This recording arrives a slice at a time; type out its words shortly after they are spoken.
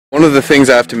One of the things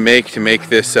I have to make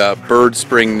this bird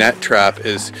spring net trap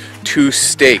is 2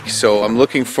 stakes. So I'm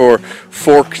looking for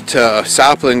forked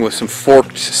sapling with some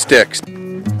forked sticks.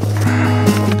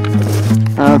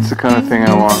 That's the kind of thing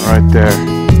I want right there.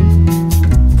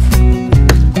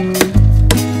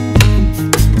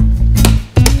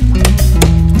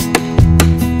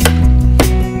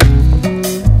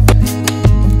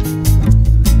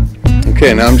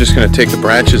 Okay, now I'm just going to take the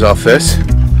branches off this.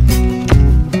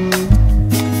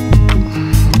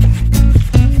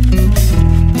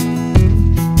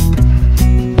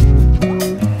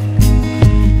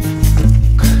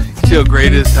 See how great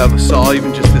it is to have a saw,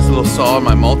 even just this little saw on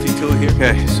my multi-tool here.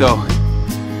 Okay, so I'm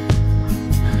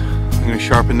going to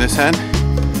sharpen this end.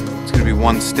 It's going to be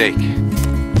 1 stake.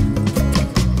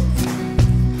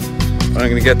 But I'm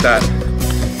going to get that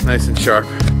nice and sharp.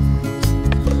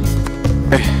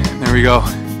 Okay, there we go.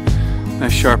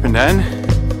 Nice sharpened end.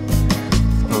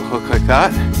 A little hook like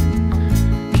that.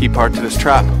 Key part to this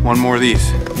trap. 1 more of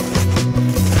these.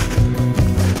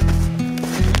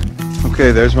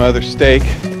 Okay, there's my other stake.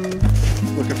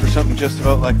 Looking for something just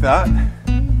about like that.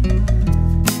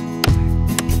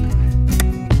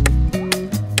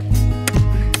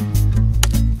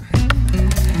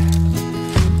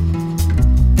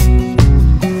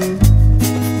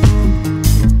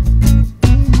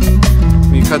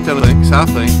 When you cut down a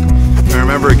sapling, and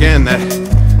remember again that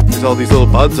there's all these little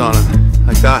buds on it,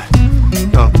 like that.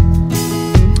 Oh,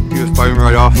 you just bite them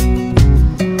right off.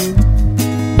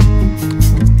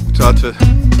 So that's a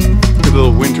good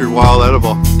little wintered wild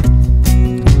edible.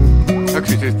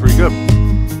 Actually tastes pretty good.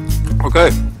 Okay,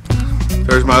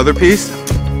 there's my other piece.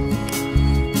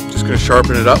 Just gonna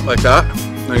sharpen it up like that.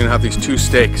 I'm gonna have these 2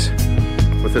 stakes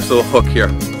with this little hook here.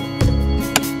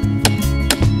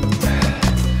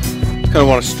 Kind of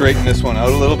want to straighten this one out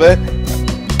a little bit.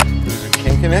 There's a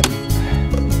kink in it.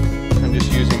 I'm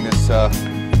just using this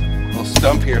little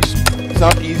stump here. It's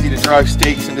not easy to drive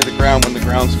stakes into the ground when the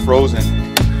ground's frozen.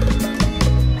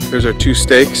 There's our 2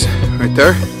 stakes right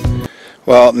there.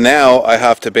 Well, now I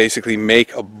have to basically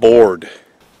make a board.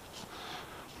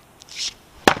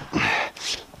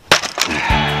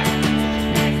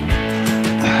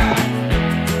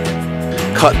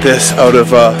 Cut this out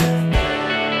of a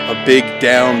big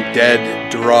down,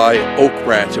 dead, dry oak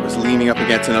branch. It was leaning up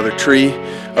against another tree,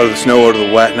 out of the snow, out of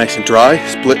the wet, nice and dry.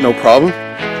 Split no problem.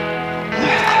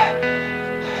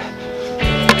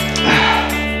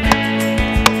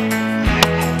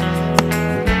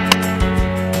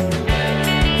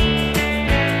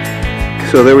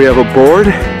 So there we have a board.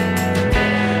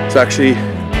 It's actually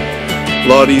a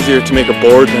lot easier to make a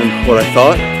board than what I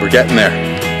thought. We're getting there.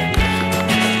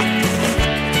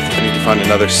 I need to find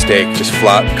another stake, just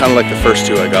flat, kind of like the first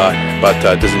 2 I got, but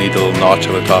it doesn't need the little notch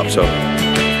on the top, so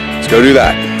let's go do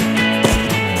that.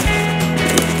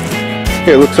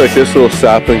 Okay, it looks like this little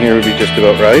sapling here would be just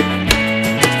about right.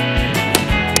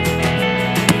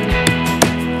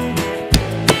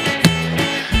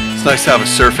 It's nice to have a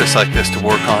surface like this to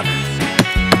work on.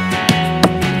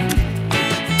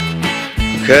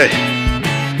 Okay,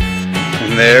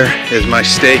 and there is my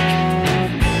stake.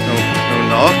 No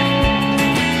knock.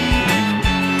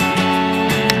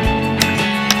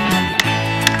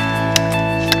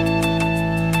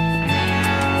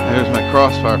 There's my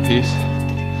crossbar piece.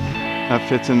 That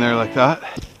fits in there like that.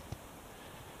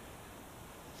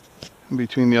 In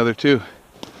between the other 2.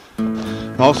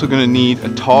 I'm also going to need a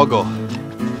toggle,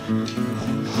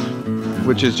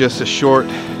 which is just a short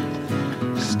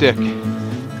stick.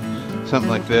 Something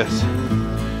like this.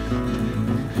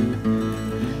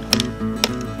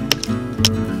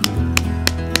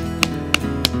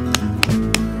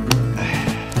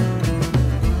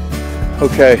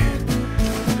 Okay,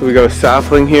 so we got a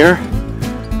sapling here.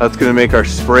 That's going to make our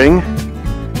spring,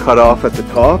 cut off at the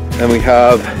top. And we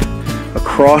have a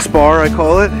crossbar, I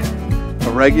call it,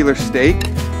 a regular stake,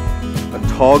 a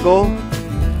toggle,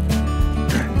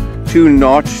 2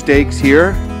 notch stakes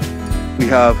here. We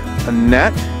have a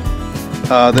net.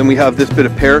 Then we have this bit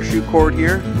of parachute cord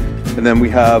here, and then we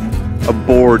have a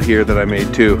board here that I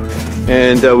made too.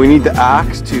 And we need the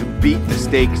axe to beat the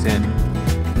stakes in.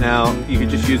 Now, you could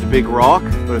just use a big rock,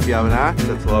 but if you have an axe,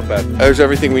 that's a lot better. There's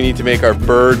everything we need to make our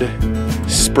bird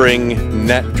spring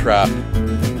net trap,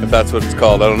 if that's what it's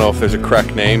called. I don't know if there's a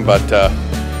correct name, but all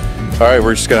right,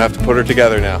 we're just gonna have to put her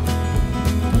together now.